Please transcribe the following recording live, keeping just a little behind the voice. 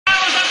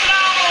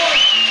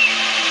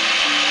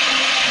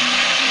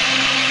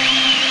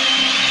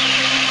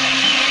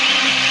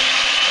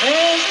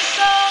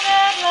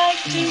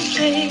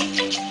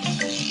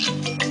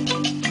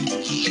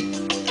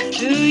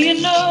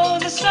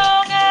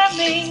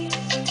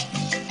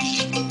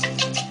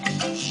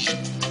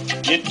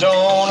It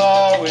don't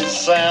always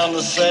sound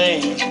the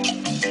same,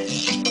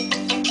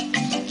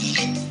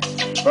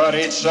 but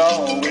it's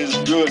always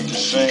good to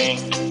sing.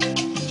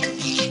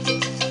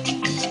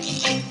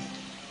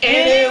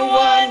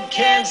 Anyone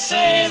can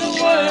say the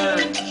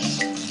words,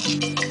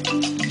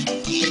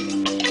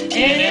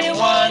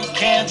 anyone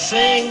can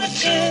sing the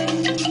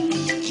tune.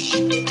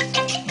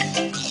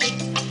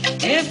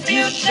 If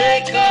you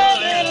take a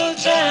little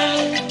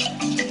time,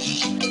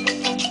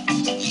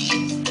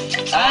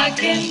 I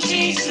can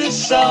teach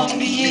this song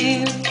to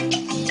you.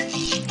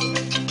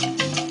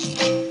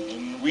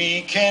 And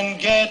we can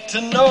get to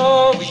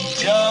know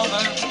each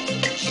other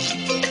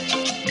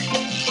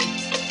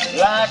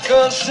like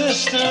a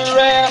sister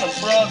and a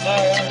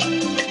brother,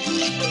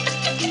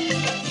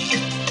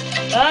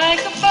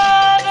 like a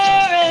father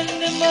and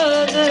a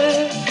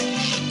mother,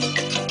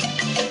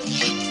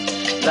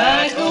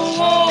 like a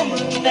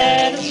woman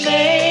and a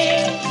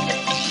man.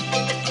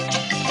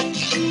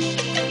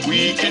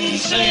 We can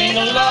sing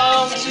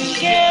along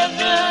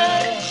together,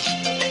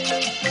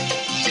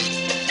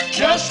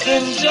 just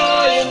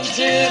enjoy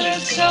until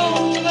it's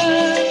over.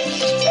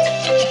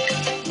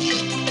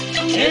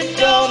 It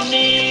don't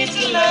need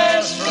to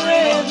last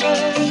forever,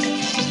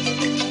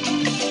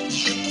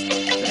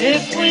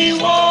 if we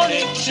want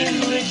it to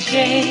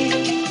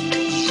again.